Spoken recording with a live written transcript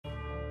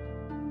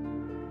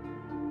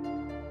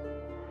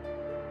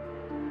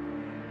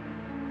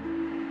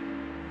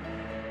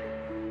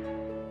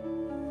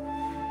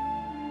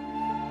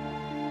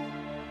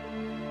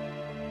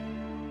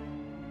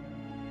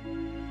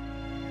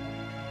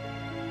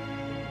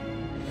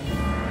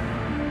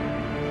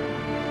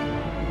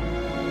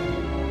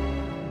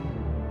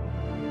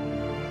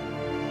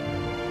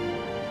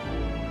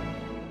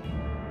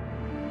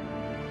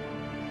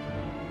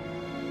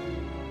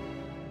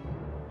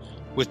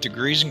With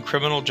degrees in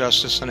criminal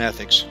justice and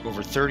ethics,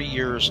 over 30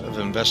 years of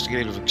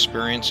investigative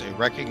experience, a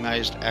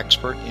recognized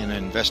expert in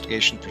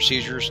investigation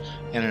procedures,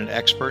 and an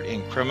expert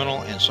in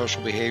criminal and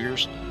social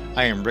behaviors,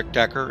 I am Rick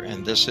Decker,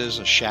 and this is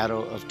A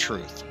Shadow of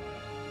Truth.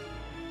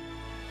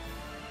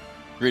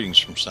 Greetings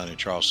from sunny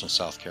Charleston,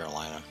 South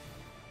Carolina.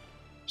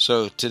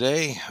 So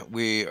today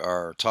we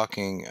are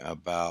talking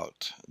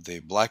about the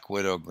Black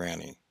Widow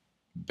Granny,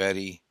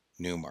 Betty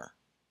Neumar.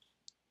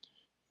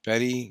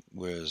 Betty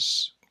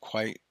was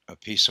quite a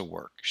piece of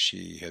work.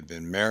 She had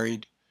been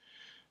married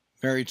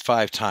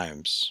 5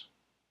 times,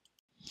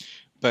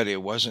 but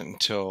it wasn't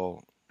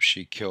until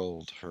she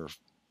killed her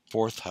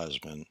 4th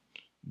husband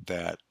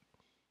that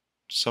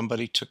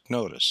somebody took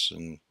notice.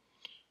 And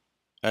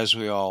as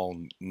we all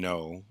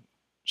know,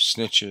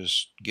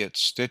 snitches get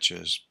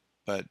stitches,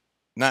 but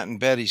not in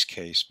Betty's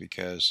case,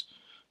 because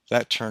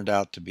that turned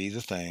out to be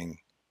the thing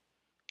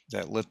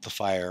that lit the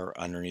fire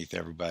underneath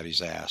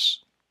everybody's ass.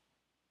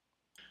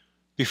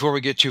 Before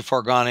we get too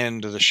far gone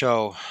into the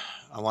show,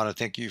 I want to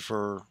thank you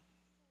for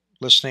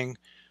listening.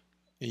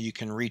 You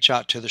can reach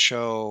out to the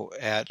show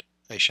at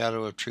a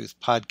shadow of truth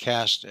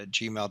podcast at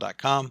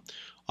gmail.com.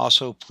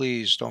 Also,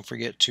 please don't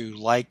forget to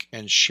like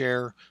and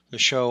share the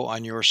show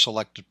on your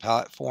selected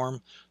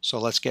platform. So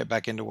let's get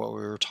back into what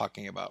we were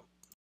talking about.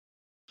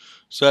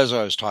 So as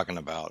I was talking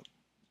about,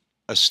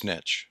 a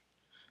snitch.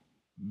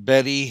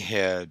 Betty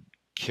had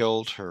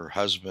killed her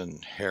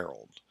husband,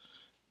 Harold,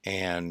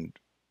 and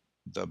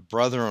the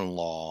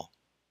brother-in-law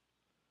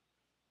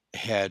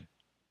had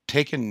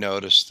taken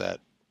notice that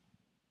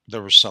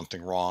there was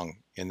something wrong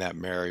in that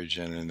marriage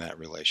and in that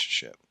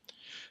relationship.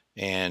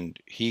 And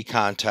he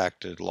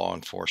contacted law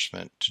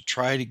enforcement to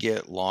try to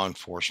get law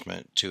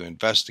enforcement to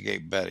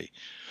investigate Betty.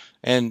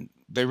 And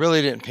they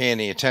really didn't pay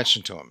any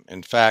attention to him.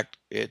 In fact,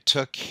 it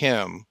took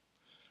him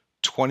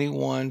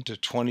 21 to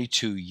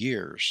 22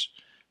 years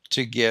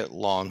to get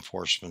law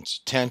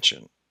enforcement's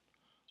attention.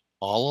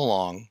 All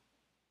along,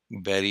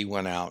 Betty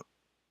went out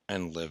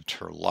and lived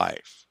her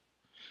life.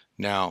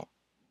 Now,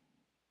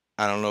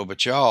 I don't know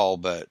about y'all,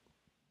 but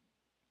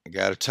I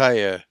got to tell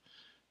you,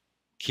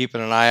 keeping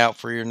an eye out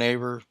for your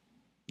neighbor,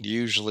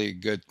 usually a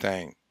good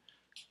thing.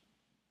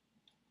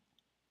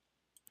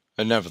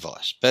 But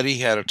nevertheless, Betty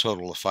had a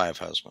total of 5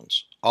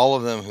 husbands, all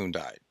of them who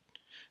died.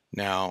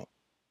 Now,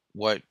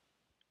 what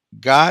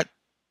got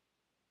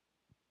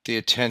the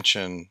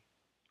attention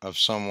of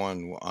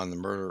someone on the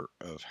murder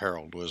of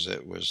Harold was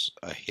it was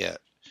a hit.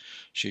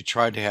 She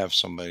tried to have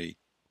somebody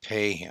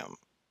pay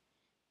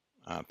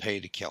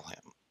to kill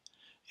him.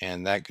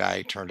 And that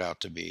guy turned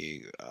out to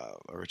be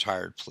a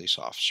retired police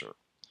officer.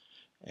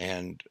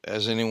 And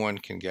as anyone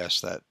can guess,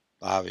 that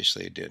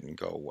obviously didn't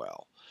go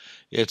well.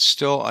 It's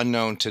still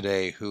unknown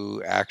today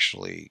who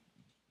actually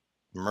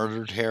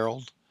murdered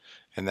Harold,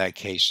 and that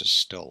case is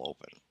still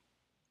open.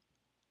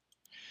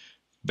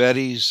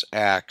 Betty's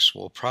acts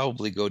will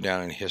probably go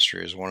down in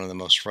history as one of the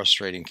most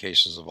frustrating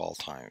cases of all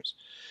times.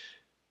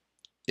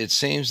 It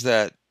seems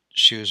that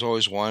she was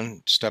always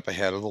one step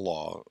ahead of the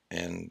law,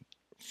 and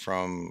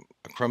from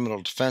a criminal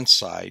defense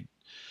side,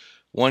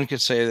 one could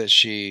say that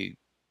she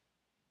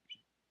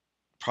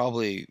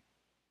probably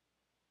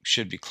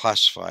should be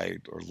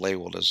classified or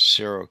labeled as a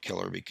serial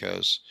killer,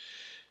 because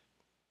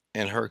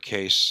in her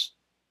case,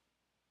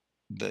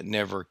 that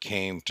never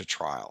came to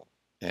trial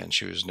and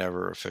she was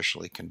never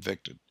officially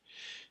convicted.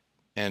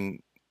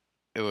 And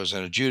it was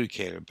an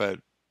adjudicated,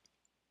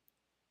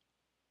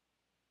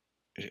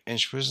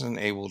 and she wasn't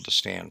able to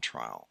stand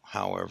trial.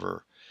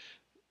 However,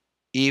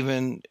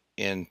 even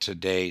in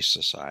today's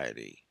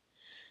society,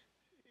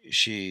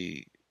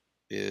 she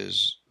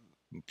is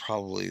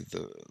probably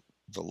the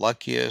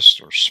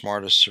luckiest or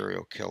smartest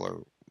serial killer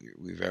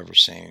we've ever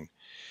seen.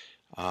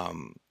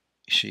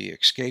 She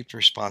escaped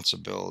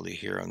responsibility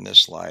here in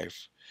this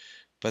life,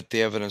 but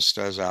the evidence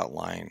does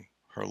outline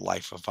her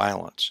life of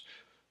violence.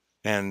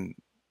 And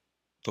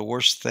the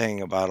worst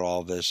thing about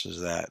all this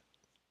is that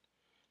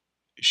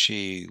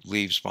she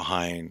leaves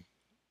behind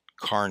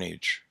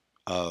carnage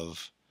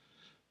of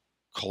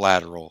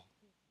collateral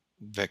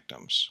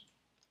victims.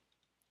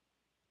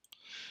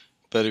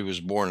 Betty was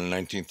born in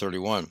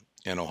 1931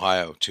 in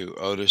Ohio to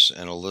Otis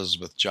and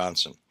Elizabeth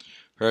Johnson.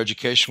 Her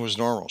education was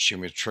normal. She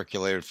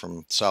matriculated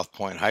from South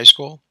Point High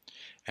School,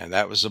 and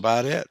that was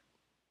about it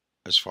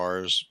as far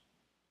as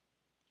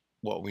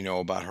what we know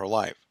about her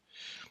life.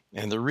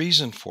 And the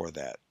reason for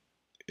that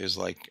is,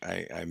 like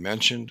I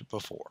mentioned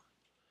before,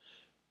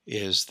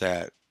 is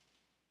that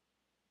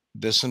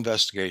this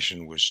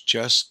investigation was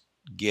just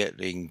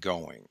getting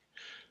going.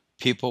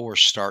 People were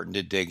starting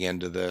to dig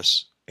into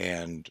this,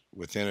 and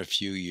within a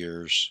few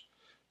years,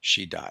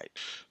 she died.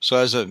 So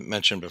as I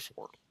mentioned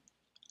before,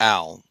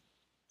 Al,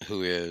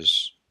 who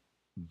is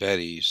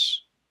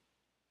Betty's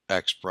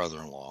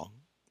ex-brother-in-law,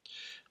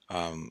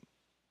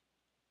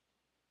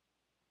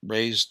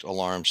 raised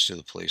alarms to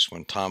the police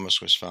when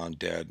Thomas was found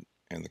dead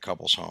in the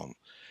couple's home,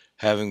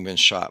 having been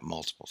shot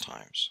multiple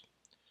times.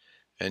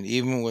 And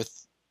even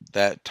with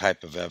that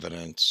type of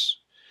evidence,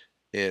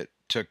 it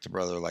took the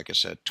brother, like I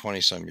said,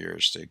 20-some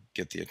years to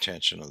get the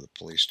attention of the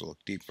police to look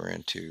deeper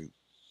into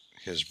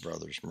his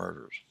brother's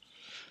murders.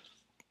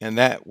 And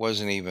that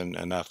wasn't even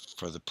enough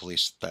for the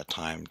police at that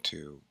time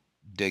to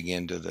dig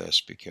into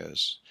this,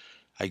 because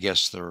I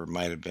guess there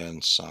might have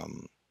been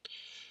some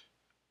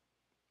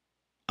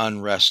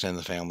unrest in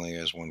the family,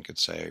 as one could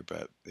say.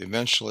 But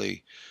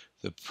eventually,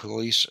 the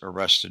police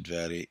arrested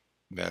Betty,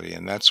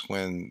 and that's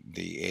when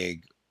the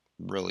egg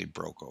really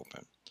broke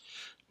open.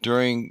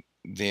 During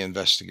the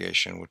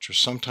investigation, which was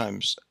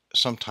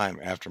sometime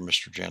after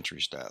Mr.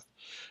 Gentry's death,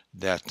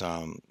 that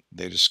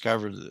they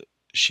discovered that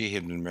she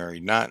had been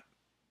married not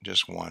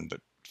just one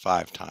but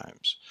 5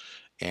 times,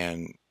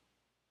 and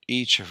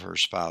each of her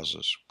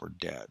spouses were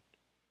dead.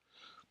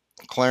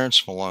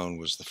 Clarence Malone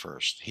was the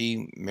first.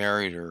 He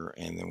married her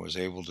and then was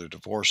able to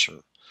divorce her.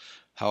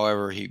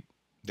 However,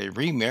 they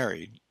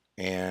remarried,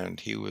 and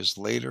he was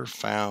later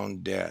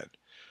found dead,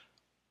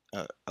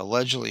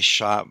 allegedly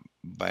shot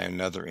by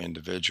another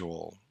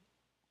individual.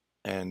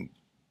 And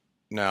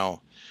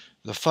now,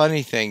 the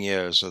funny thing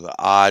is, or the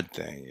odd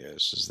thing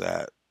is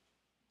that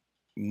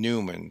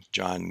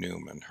John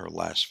Newman, her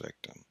last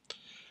victim,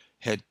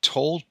 had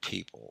told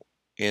people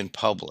in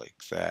public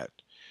that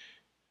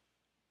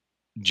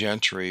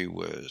Gentry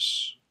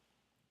was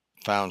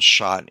found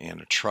shot in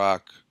a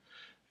truck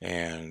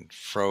and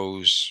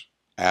froze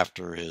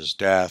after his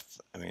death.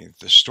 I mean,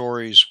 the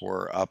stories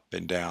were up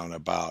and down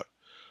about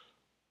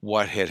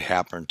what had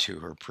happened to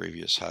her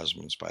previous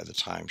husbands by the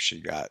time she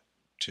got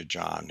to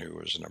John, who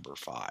was number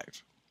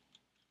 5.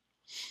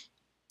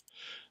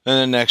 And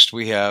then next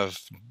we have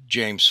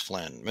James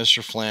Flynn.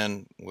 Mr.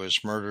 Flynn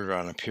was murdered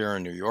on a pier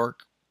in New York,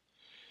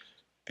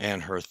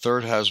 and her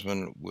third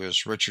husband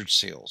was Richard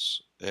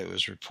Seals. It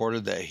was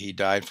reported that he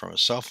died from a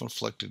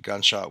self-inflicted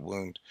gunshot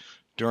wound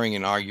during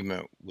an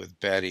argument with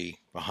Betty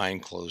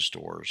behind closed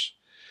doors.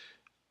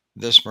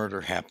 This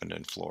murder happened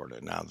in Florida.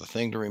 Now, the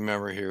thing to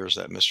remember here is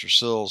that Mr.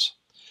 Seals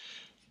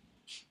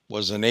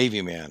was a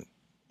Navy man,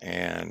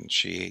 and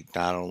she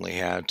not only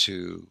had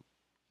to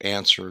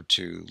answer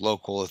to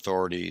local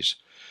authorities,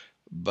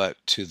 but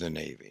to the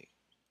Navy.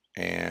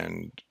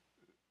 And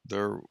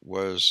there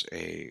was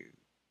a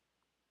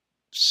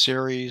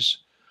series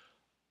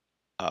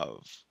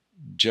of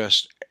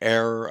just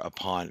error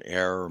upon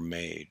error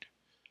made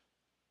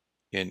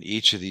in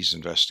each of these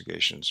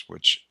investigations,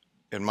 which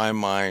in my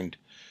mind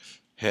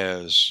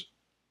has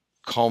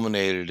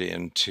culminated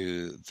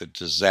into the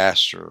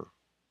disaster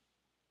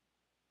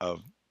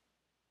of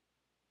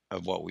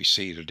what we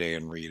see today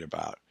and read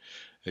about.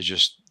 It's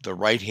just the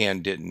right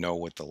hand didn't know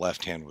what the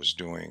left hand was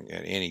doing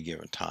at any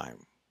given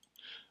time.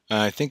 And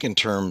I think in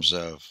terms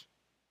of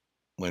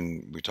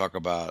when we talk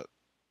about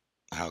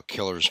how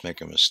killers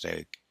make a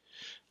mistake,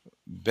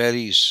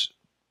 Betty's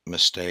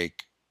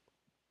mistake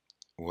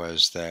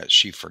was that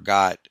she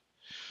forgot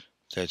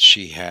that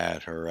she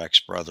had her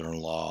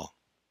ex-brother-in-law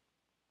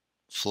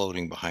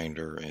floating behind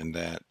her, and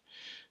that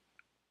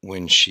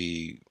when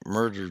she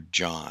murdered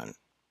John,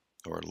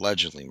 or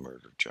allegedly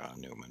murdered John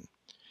Newman,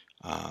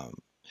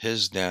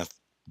 his death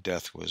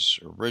was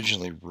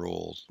originally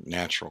ruled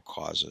natural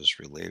causes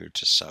related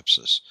to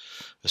sepsis,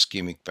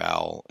 ischemic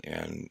bowel,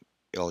 and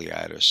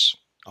ileitis,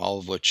 all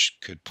of which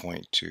could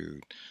point to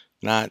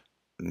not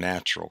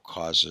natural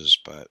causes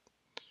but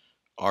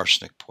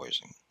arsenic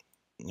poisoning.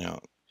 Now,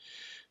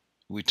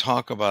 we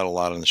talk about a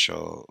lot on the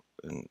show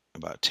and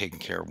about taking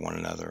care of one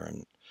another,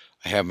 and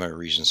I have my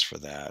reasons for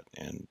that.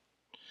 And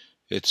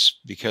it's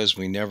because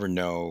we never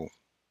know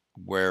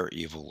where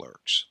evil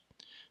lurks.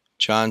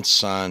 John's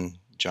son,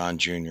 John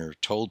Jr.,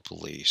 told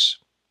police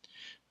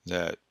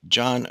that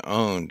John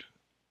owned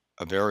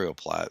a burial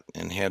plot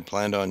and had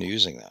planned on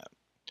using that.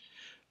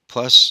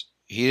 Plus,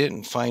 he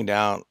didn't find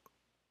out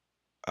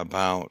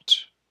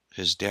about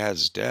his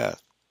dad's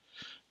death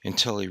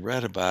until he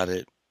read about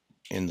it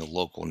in the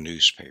local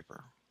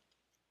newspaper.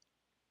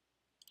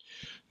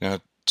 Now,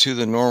 to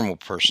the normal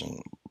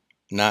person,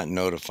 not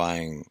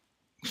notifying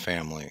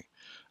family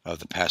of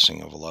the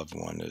passing of a loved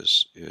one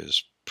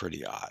is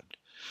pretty odd.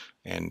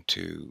 And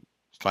to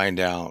find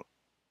out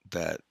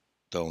that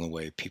the only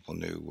way people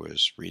knew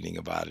was reading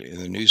about it in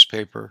the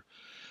newspaper,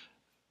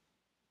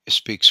 it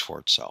speaks for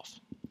itself.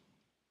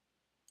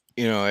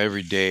 You know,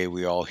 every day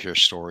we all hear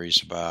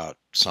stories about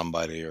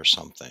somebody or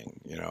something,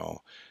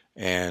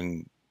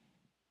 and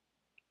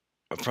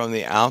from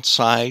the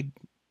outside,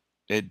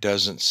 it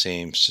doesn't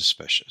seem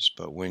suspicious.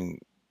 But when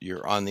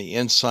you're on the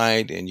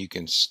inside and you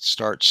can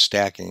start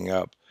stacking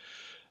up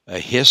a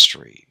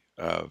history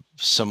of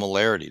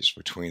similarities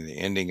between the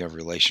ending of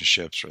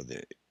relationships, or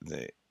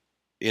the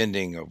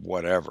ending of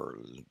whatever,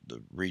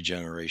 the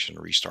regeneration,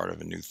 restart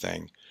of a new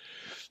thing,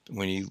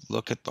 when you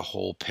look at the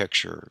whole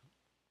picture,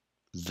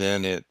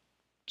 then it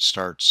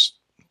starts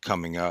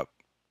coming up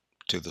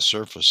to the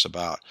surface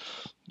about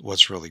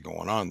what's really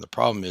going on. The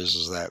problem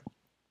is that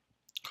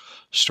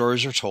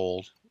stories are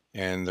told,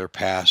 and they're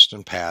passed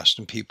and passed,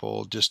 and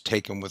people just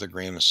take them with a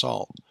grain of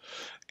salt.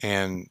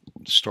 And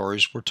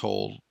stories were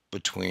told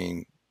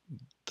between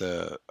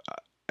the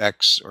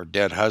ex or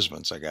dead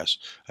husbands, I guess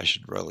I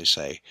should really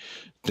say,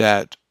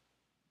 that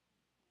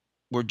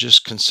were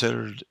just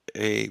considered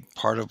a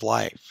part of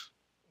life.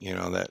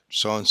 that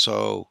so and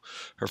so,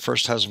 her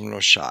first husband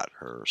was shot,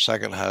 her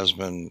second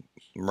husband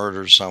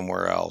murdered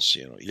somewhere else,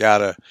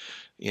 yada,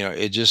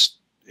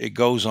 it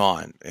goes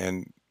on.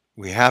 And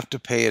we have to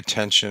pay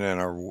attention in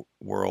our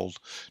world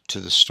to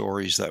the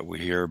stories that we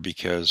hear,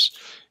 because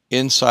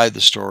inside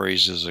the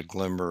stories is a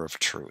glimmer of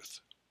truth.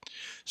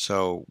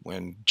 So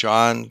when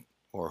John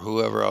or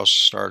whoever else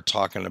started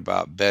talking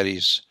about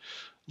Betty's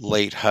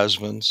late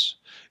husbands,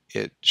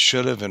 it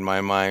should have, in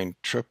my mind,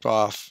 tripped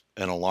off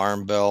an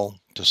alarm bell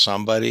to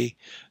somebody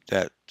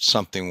that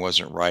something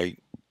wasn't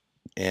right,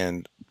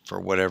 and for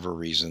whatever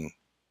reason,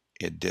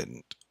 it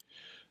didn't.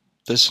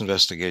 This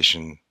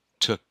investigation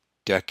took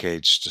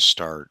decades to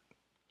start,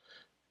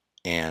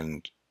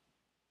 and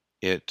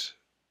it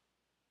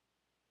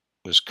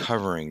was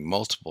covering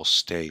multiple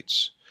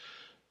states,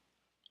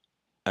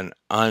 an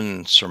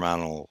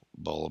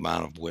unsurmountable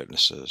amount of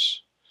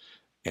witnesses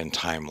and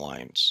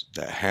timelines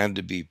that had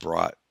to be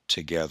brought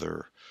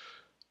together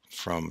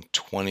from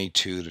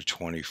 22 to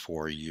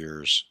 24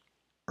 years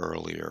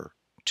earlier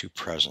to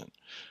present,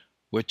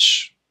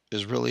 which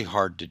is really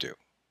hard to do.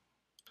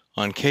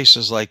 On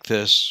cases like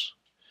this,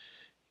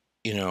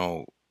 you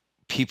know,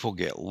 people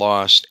get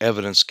lost,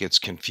 evidence gets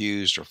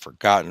confused or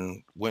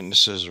forgotten,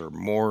 witnesses are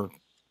more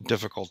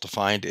difficult to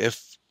find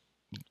if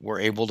we're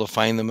able to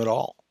find them at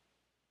all.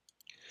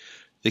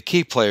 The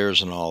key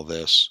players in all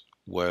this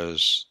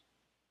was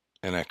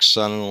an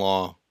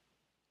ex-son-in-law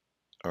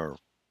or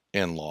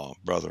in-law,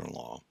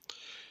 brother-in-law,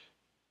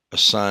 a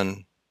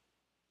son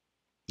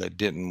that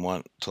didn't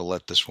want to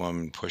let this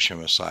woman push him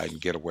aside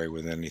and get away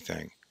with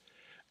anything,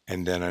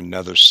 and then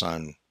another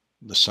son,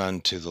 the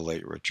son to the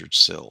late Richard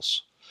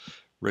Sills.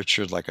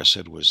 Richard, like I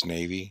said, was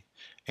Navy,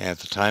 and at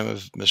the time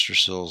of Mr.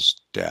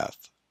 Sills'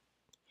 death,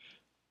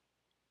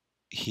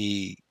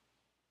 he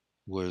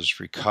was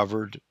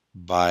recovered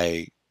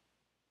by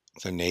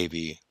the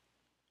Navy,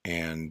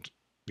 and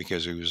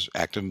because he was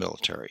active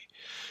military,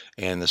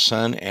 and the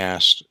son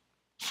asked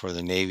for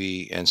the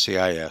Navy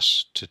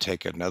NCIS to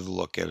take another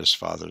look at his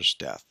father's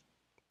death.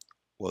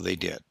 Well, they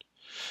did.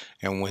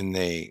 And when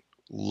they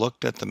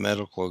looked at the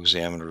medical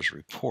examiner's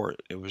report,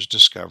 it was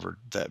discovered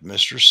that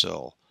Mr.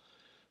 Sill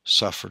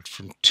suffered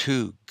from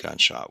 2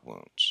 gunshot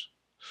wounds,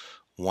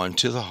 one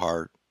to the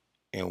heart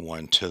and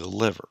one to the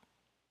liver.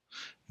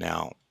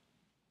 Now,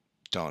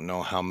 don't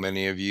know how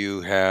many of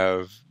you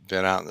have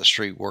been out in the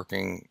street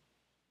working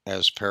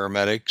as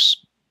paramedics.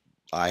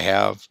 I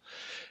have.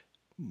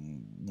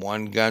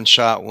 One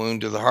gunshot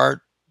wound to the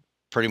heart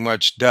pretty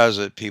much does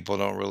it. People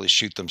don't really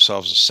shoot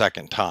themselves a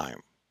second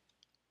time.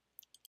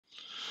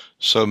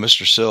 So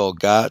Mr. Sill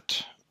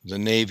got the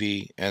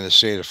Navy and the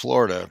state of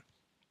Florida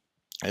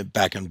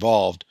back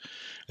involved,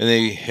 and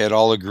they had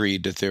all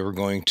agreed that they were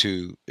going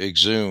to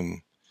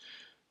exhume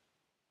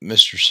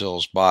Mr.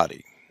 Sill's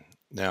body.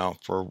 Now,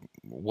 for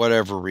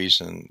whatever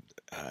reason,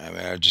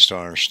 I just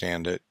don't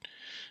understand it,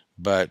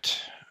 but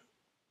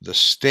the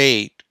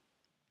state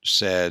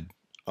said,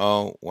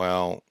 oh,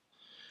 well,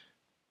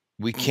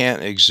 we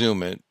can't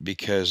exhume it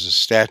because the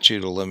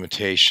statute of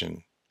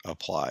limitation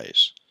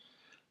applies.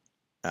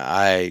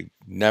 I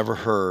never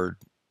heard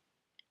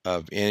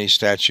of any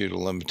statute of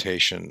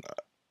limitation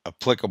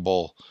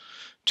applicable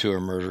to a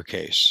murder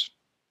case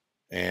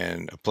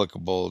and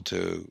applicable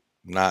to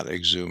not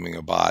exhuming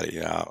a body.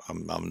 Now,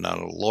 I'm not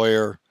a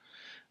lawyer,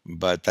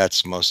 but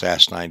that's the most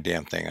asinine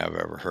damn thing I've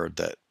ever heard.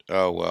 That,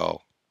 oh,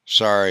 well,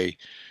 sorry,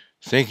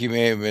 think you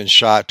may have been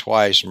shot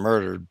twice,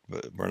 murdered,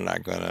 but we're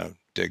not going to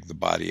dig the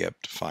body up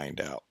to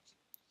find out.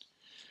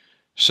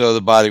 So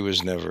the body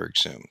was never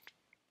exhumed.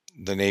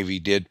 The Navy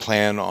did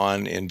plan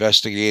on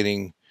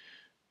investigating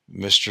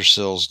Mr.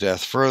 Sill's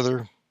death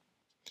further,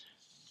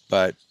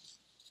 but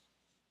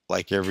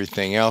like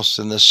everything else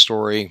in this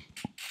story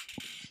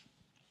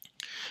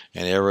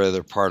and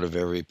every part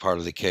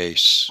of the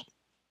case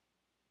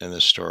in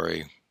this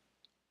story,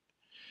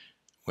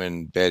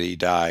 when Betty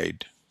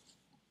died,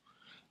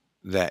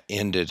 that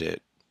ended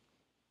it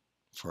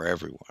for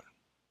everyone,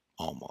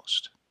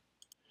 almost.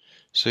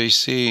 So you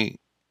see,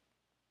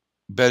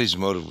 Betty's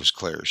motive was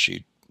clear.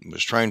 She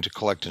was trying to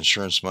collect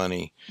insurance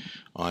money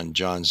on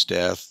John's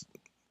death.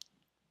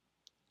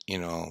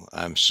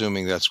 I'm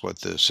assuming that's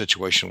what the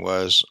situation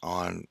was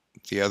on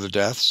the other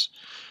deaths.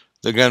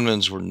 The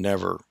gunmen were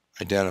never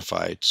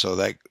identified, so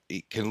that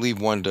can leave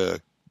one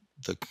to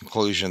the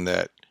conclusion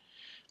that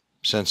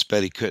since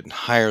Betty couldn't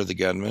hire the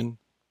gunman,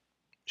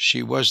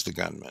 she was the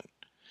gunman.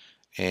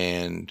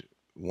 And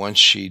once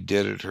she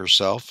did it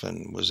herself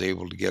and was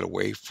able to get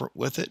away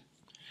with it,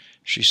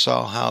 she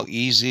saw how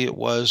easy it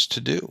was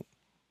to do.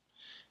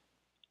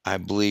 I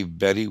believe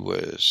Betty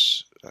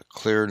was a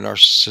clear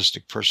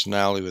narcissistic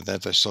personality with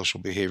antisocial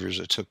behaviors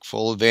that took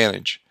full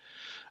advantage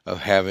of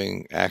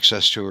having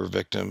access to her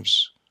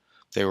victims.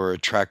 They were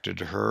attracted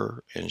to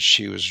her, and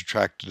she was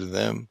attracted to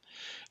them,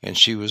 and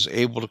she was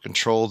able to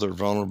control their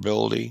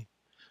vulnerability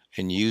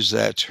and use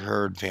that to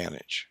her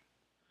advantage.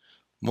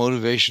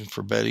 Motivation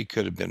for Betty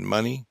could have been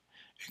money.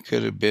 It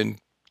could have been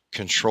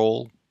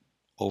control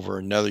over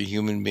another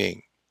human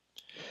being.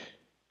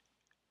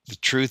 The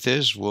truth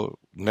is, we're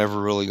never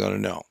really going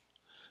to know.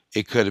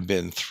 It could have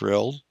been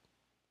thrilled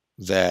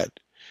that,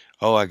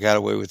 oh, I got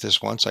away with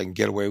this once, I can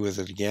get away with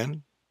it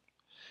again,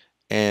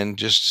 and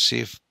just see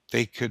if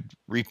they could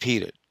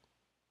repeat it.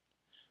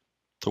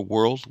 The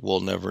world will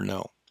never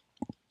know.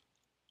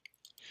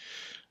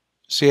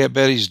 See, at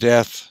Betty's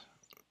death,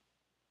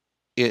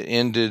 it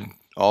ended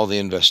all the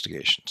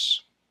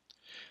investigations.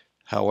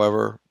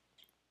 However,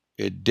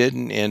 it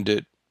didn't end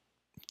it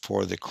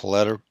for the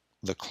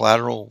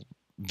collateral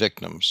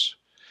victims,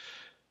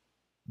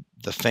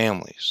 the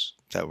families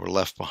that were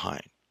left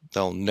behind.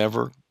 They'll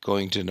never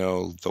going to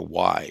know the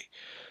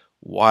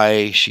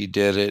why she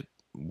did it,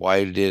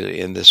 why did it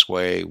end this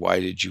way, why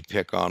did you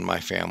pick on my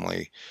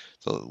family.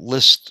 The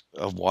list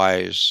of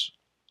whys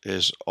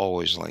is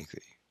always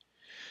lengthy.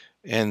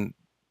 And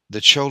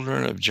the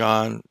children of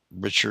John,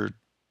 Richard,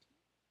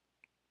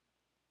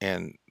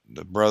 and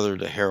the brother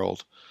to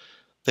Harold,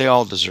 they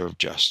all deserve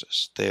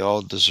justice. They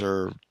all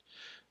deserve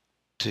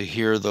to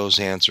hear those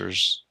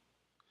answers.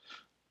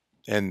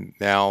 And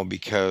now,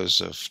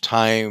 because of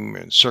time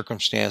and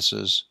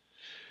circumstances,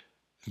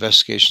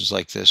 investigations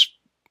like this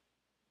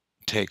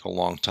take a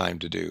long time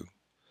to do.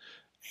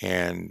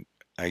 And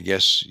I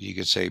guess you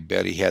could say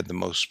Betty had the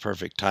most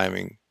perfect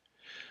timing.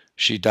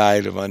 She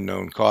died of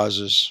unknown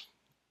causes,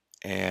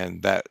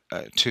 and that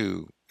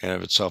too, in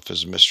of itself,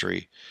 is a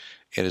mystery.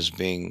 It is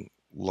being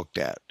looked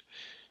at.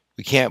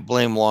 We can't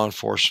blame law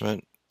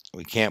enforcement.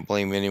 We can't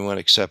blame anyone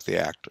except the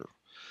actor.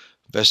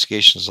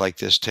 Investigations like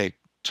this take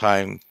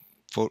time.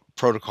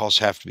 Protocols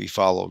have to be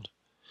followed.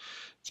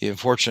 The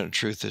unfortunate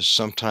truth is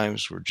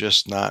sometimes we're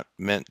just not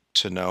meant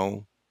to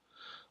know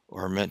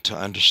or meant to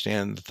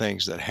understand the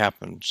things that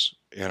happens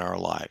in our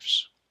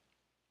lives.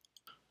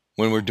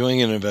 When we're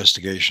doing an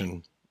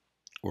investigation,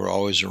 we're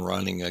always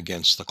running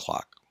against the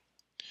clock.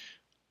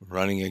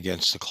 Running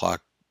against the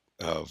clock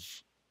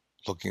of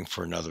looking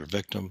for another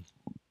victim,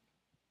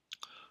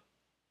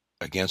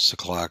 against the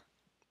clock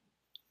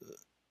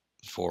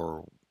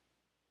for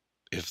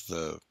if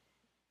the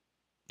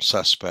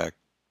suspect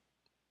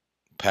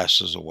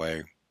passes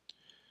away,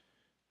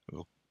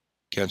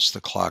 against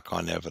the clock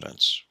on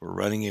evidence. We're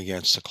running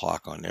against the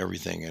clock on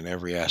everything and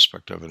every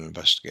aspect of an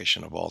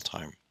investigation of all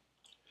time.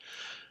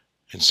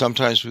 And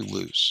sometimes we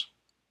lose.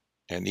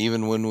 And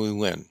even when we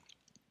win,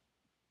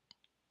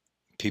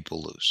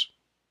 people lose.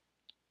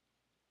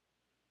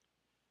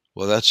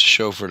 Well, that's the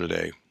show for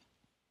today.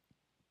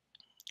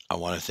 I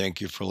want to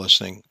thank you for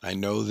listening. I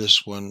know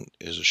this one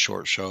is a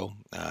short show.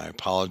 I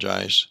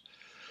apologize.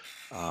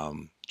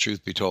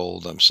 Truth be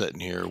told, I'm sitting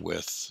here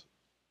with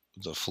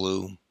the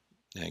flu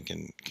and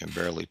can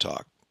barely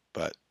talk.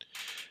 But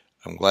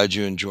I'm glad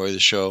you enjoy the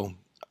show.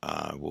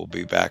 We'll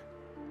be back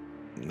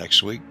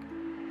next week.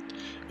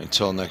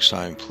 Until next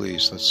time,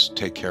 please, let's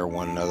take care of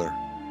one another.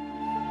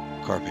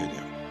 Carpe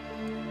diem.